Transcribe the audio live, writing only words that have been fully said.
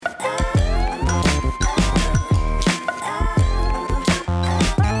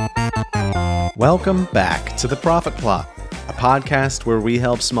Welcome back to The Profit Plot, a podcast where we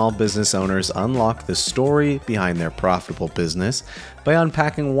help small business owners unlock the story behind their profitable business by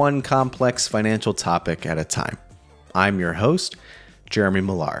unpacking one complex financial topic at a time. I'm your host, Jeremy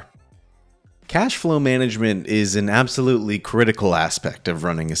Millar. Cash flow management is an absolutely critical aspect of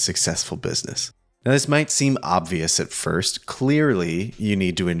running a successful business. Now, this might seem obvious at first. Clearly, you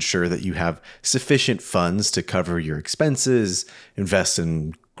need to ensure that you have sufficient funds to cover your expenses, invest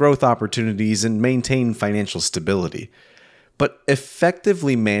in growth opportunities, and maintain financial stability. But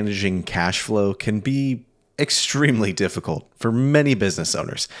effectively managing cash flow can be extremely difficult for many business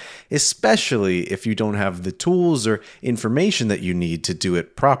owners, especially if you don't have the tools or information that you need to do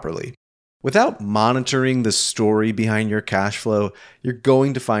it properly. Without monitoring the story behind your cash flow, you're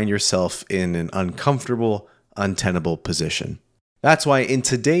going to find yourself in an uncomfortable, untenable position. That's why in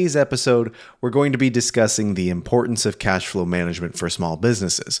today's episode, we're going to be discussing the importance of cash flow management for small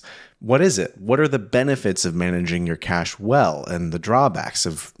businesses. What is it? What are the benefits of managing your cash well and the drawbacks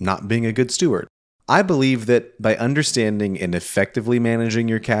of not being a good steward? I believe that by understanding and effectively managing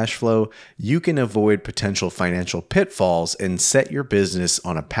your cash flow, you can avoid potential financial pitfalls and set your business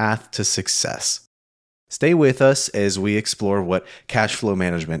on a path to success. Stay with us as we explore what cash flow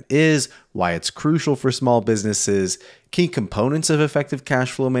management is, why it's crucial for small businesses, key components of effective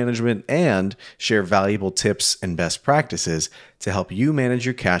cash flow management, and share valuable tips and best practices to help you manage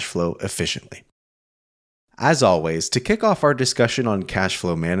your cash flow efficiently. As always, to kick off our discussion on cash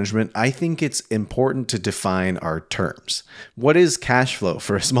flow management, I think it's important to define our terms. What is cash flow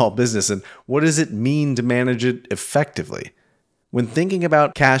for a small business, and what does it mean to manage it effectively? When thinking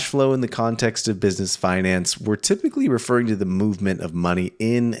about cash flow in the context of business finance, we're typically referring to the movement of money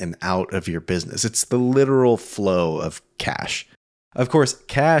in and out of your business. It's the literal flow of cash. Of course,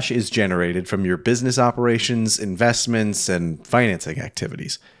 cash is generated from your business operations, investments, and financing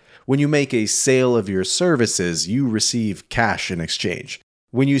activities. When you make a sale of your services, you receive cash in exchange.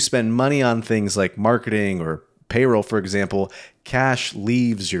 When you spend money on things like marketing or payroll, for example, cash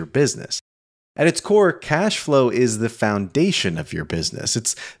leaves your business. At its core, cash flow is the foundation of your business.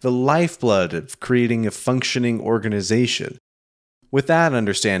 It's the lifeblood of creating a functioning organization. With that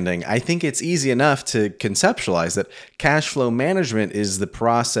understanding, I think it's easy enough to conceptualize that cash flow management is the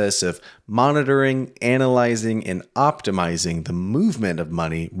process of monitoring, analyzing, and optimizing the movement of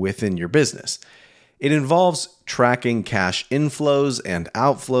money within your business. It involves tracking cash inflows and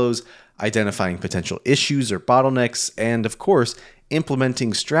outflows, identifying potential issues or bottlenecks, and of course,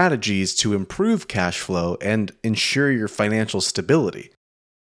 implementing strategies to improve cash flow and ensure your financial stability.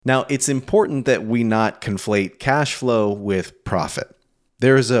 Now, it's important that we not conflate cash flow with profit.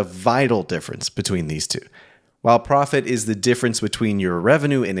 There is a vital difference between these two. While profit is the difference between your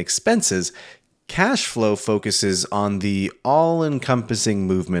revenue and expenses, cash flow focuses on the all-encompassing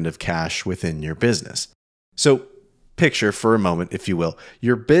movement of cash within your business. So, picture for a moment, if you will,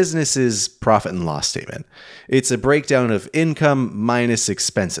 your business's profit and loss statement. It's a breakdown of income minus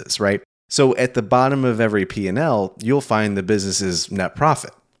expenses, right? So at the bottom of every P&L, you'll find the business's net profit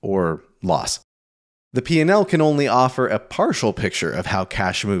or loss. The P&L can only offer a partial picture of how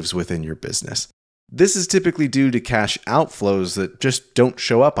cash moves within your business. This is typically due to cash outflows that just don't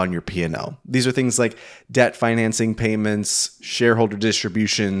show up on your P&L. These are things like debt financing payments, shareholder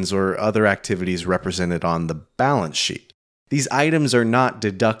distributions, or other activities represented on the balance sheet. These items are not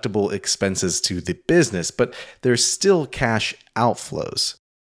deductible expenses to the business, but they're still cash outflows.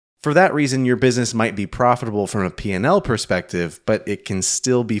 For that reason, your business might be profitable from a P&L perspective, but it can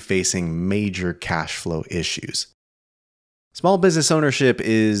still be facing major cash flow issues. Small business ownership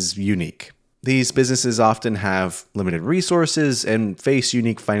is unique. These businesses often have limited resources and face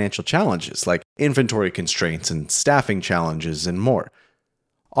unique financial challenges like inventory constraints and staffing challenges and more,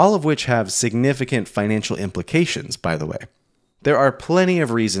 all of which have significant financial implications, by the way. There are plenty of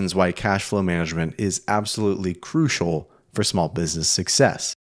reasons why cash flow management is absolutely crucial for small business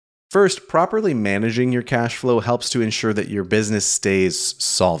success. First, properly managing your cash flow helps to ensure that your business stays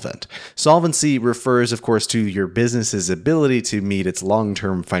solvent. Solvency refers, of course, to your business's ability to meet its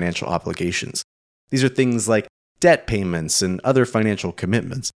long-term financial obligations. These are things like debt payments and other financial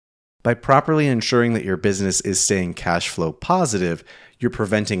commitments. By properly ensuring that your business is staying cash flow positive, you're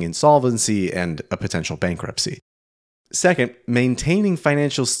preventing insolvency and a potential bankruptcy. Second, maintaining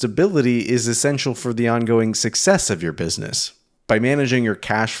financial stability is essential for the ongoing success of your business. By managing your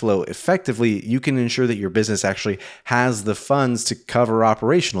cash flow effectively, you can ensure that your business actually has the funds to cover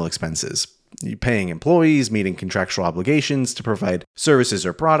operational expenses. You're paying employees, meeting contractual obligations to provide services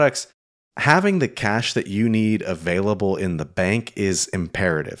or products. Having the cash that you need available in the bank is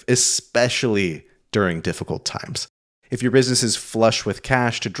imperative, especially during difficult times. If your business is flush with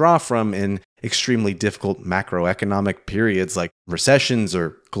cash to draw from in extremely difficult macroeconomic periods like recessions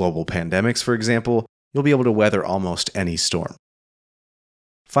or global pandemics, for example, you'll be able to weather almost any storm.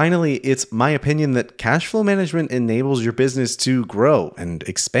 Finally, it's my opinion that cash flow management enables your business to grow and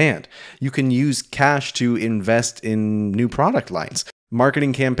expand. You can use cash to invest in new product lines,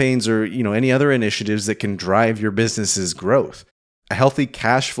 marketing campaigns, or any other initiatives that can drive your business's growth. A healthy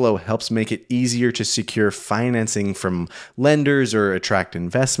cash flow helps make it easier to secure financing from lenders or attract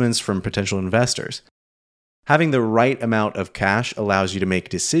investments from potential investors. Having the right amount of cash allows you to make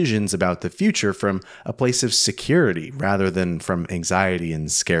decisions about the future from a place of security rather than from anxiety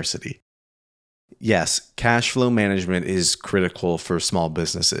and scarcity. Yes, cash flow management is critical for small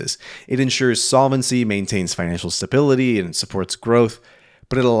businesses. It ensures solvency, maintains financial stability, and supports growth,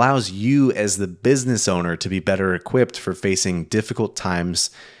 but it allows you as the business owner to be better equipped for facing difficult times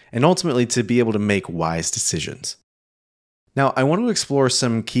and ultimately to be able to make wise decisions. Now, I want to explore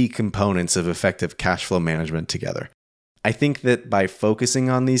some key components of effective cash flow management together. I think that by focusing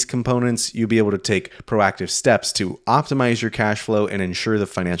on these components, you'll be able to take proactive steps to optimize your cash flow and ensure the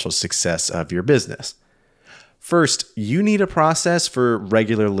financial success of your business. First, you need a process for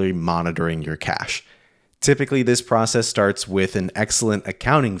regularly monitoring your cash. Typically, this process starts with an excellent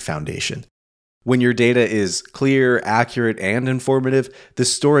accounting foundation. When your data is clear, accurate, and informative, the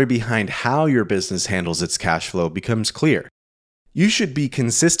story behind how your business handles its cash flow becomes clear. You should be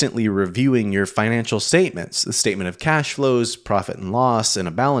consistently reviewing your financial statements, the statement of cash flows, profit and loss, and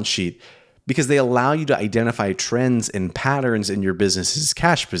a balance sheet, because they allow you to identify trends and patterns in your business's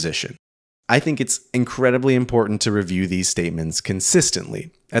cash position. I think it's incredibly important to review these statements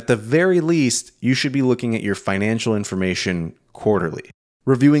consistently. At the very least, you should be looking at your financial information quarterly.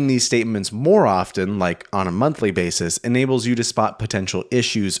 Reviewing these statements more often, like on a monthly basis, enables you to spot potential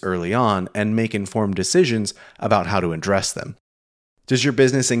issues early on and make informed decisions about how to address them. Does your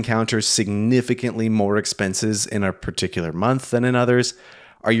business encounter significantly more expenses in a particular month than in others?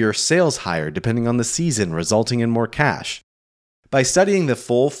 Are your sales higher depending on the season, resulting in more cash? By studying the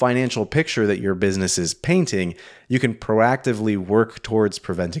full financial picture that your business is painting, you can proactively work towards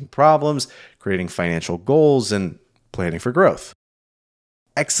preventing problems, creating financial goals, and planning for growth.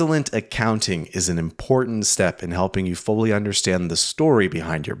 Excellent accounting is an important step in helping you fully understand the story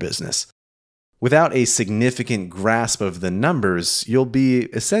behind your business. Without a significant grasp of the numbers, you'll be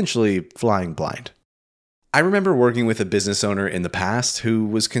essentially flying blind. I remember working with a business owner in the past who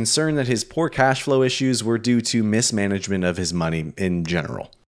was concerned that his poor cash flow issues were due to mismanagement of his money in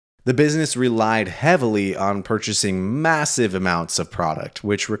general. The business relied heavily on purchasing massive amounts of product,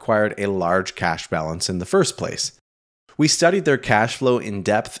 which required a large cash balance in the first place. We studied their cash flow in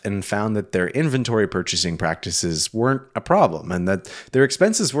depth and found that their inventory purchasing practices weren't a problem and that their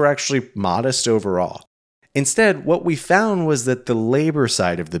expenses were actually modest overall. Instead, what we found was that the labor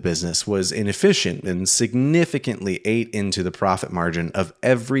side of the business was inefficient and significantly ate into the profit margin of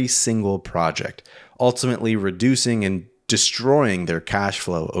every single project, ultimately reducing and destroying their cash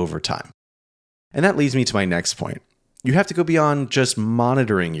flow over time. And that leads me to my next point. You have to go beyond just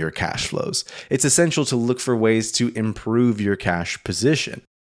monitoring your cash flows. It's essential to look for ways to improve your cash position.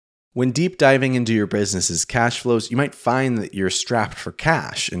 When deep diving into your business's cash flows, you might find that you're strapped for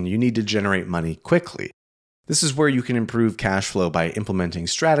cash and you need to generate money quickly. This is where you can improve cash flow by implementing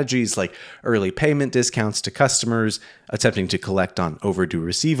strategies like early payment discounts to customers, attempting to collect on overdue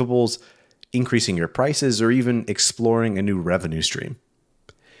receivables, increasing your prices, or even exploring a new revenue stream.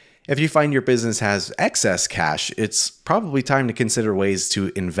 If you find your business has excess cash, it's probably time to consider ways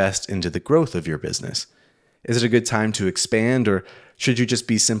to invest into the growth of your business. Is it a good time to expand, or should you just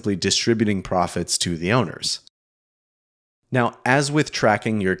be simply distributing profits to the owners? Now, as with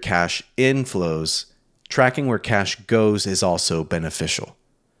tracking your cash inflows, tracking where cash goes is also beneficial.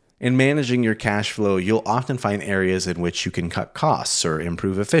 In managing your cash flow, you'll often find areas in which you can cut costs or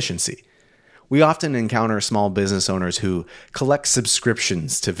improve efficiency. We often encounter small business owners who collect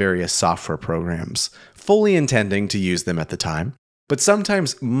subscriptions to various software programs, fully intending to use them at the time. But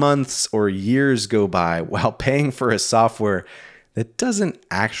sometimes months or years go by while paying for a software that doesn't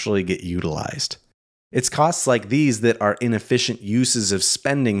actually get utilized. It's costs like these that are inefficient uses of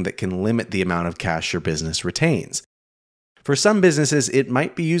spending that can limit the amount of cash your business retains. For some businesses, it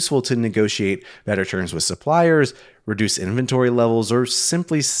might be useful to negotiate better terms with suppliers, reduce inventory levels, or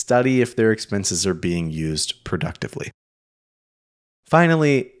simply study if their expenses are being used productively.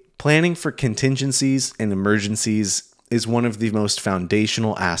 Finally, planning for contingencies and emergencies is one of the most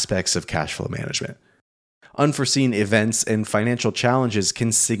foundational aspects of cash flow management. Unforeseen events and financial challenges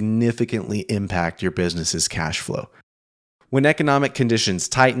can significantly impact your business's cash flow. When economic conditions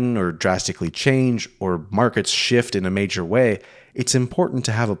tighten or drastically change, or markets shift in a major way, it's important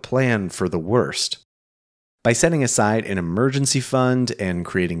to have a plan for the worst. By setting aside an emergency fund and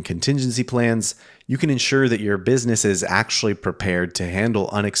creating contingency plans, you can ensure that your business is actually prepared to handle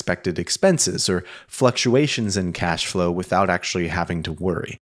unexpected expenses or fluctuations in cash flow without actually having to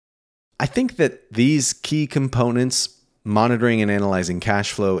worry. I think that these key components, monitoring and analyzing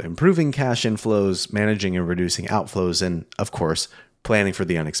cash flow, improving cash inflows, managing and reducing outflows, and of course, planning for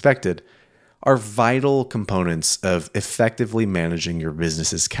the unexpected, are vital components of effectively managing your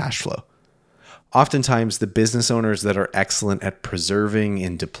business's cash flow. Oftentimes, the business owners that are excellent at preserving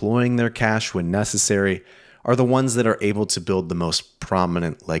and deploying their cash when necessary are the ones that are able to build the most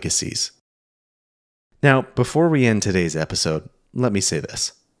prominent legacies. Now, before we end today's episode, let me say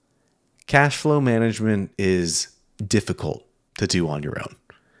this. Cash flow management is difficult to do on your own.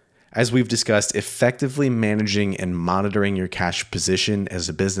 As we've discussed, effectively managing and monitoring your cash position as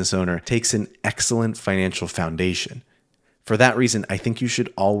a business owner takes an excellent financial foundation. For that reason, I think you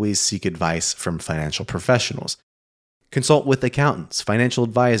should always seek advice from financial professionals. Consult with accountants, financial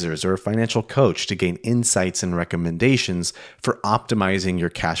advisors, or a financial coach to gain insights and recommendations for optimizing your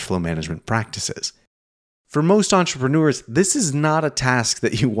cash flow management practices. For most entrepreneurs, this is not a task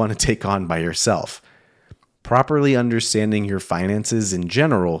that you want to take on by yourself. Properly understanding your finances in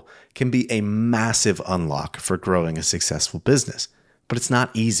general can be a massive unlock for growing a successful business, but it's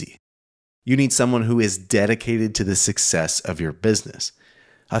not easy. You need someone who is dedicated to the success of your business,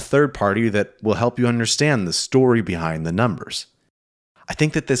 a third party that will help you understand the story behind the numbers. I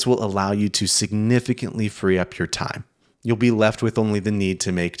think that this will allow you to significantly free up your time. You'll be left with only the need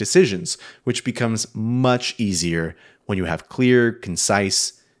to make decisions, which becomes much easier when you have clear,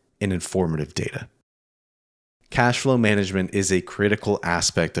 concise, and informative data. Cash flow management is a critical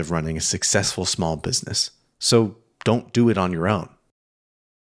aspect of running a successful small business, so don't do it on your own.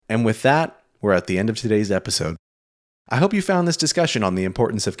 And with that, we're at the end of today's episode. I hope you found this discussion on the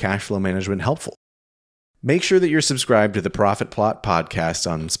importance of cash flow management helpful. Make sure that you're subscribed to the Profit Plot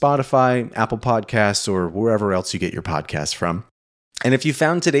podcast on Spotify, Apple Podcasts, or wherever else you get your podcasts from. And if you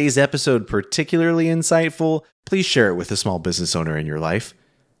found today's episode particularly insightful, please share it with a small business owner in your life.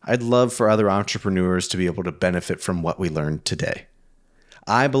 I'd love for other entrepreneurs to be able to benefit from what we learned today.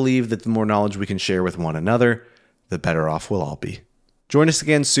 I believe that the more knowledge we can share with one another, the better off we'll all be. Join us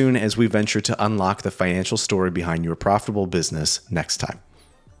again soon as we venture to unlock the financial story behind your profitable business next time.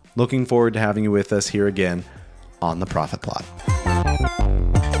 Looking forward to having you with us here again on The Profit Plot.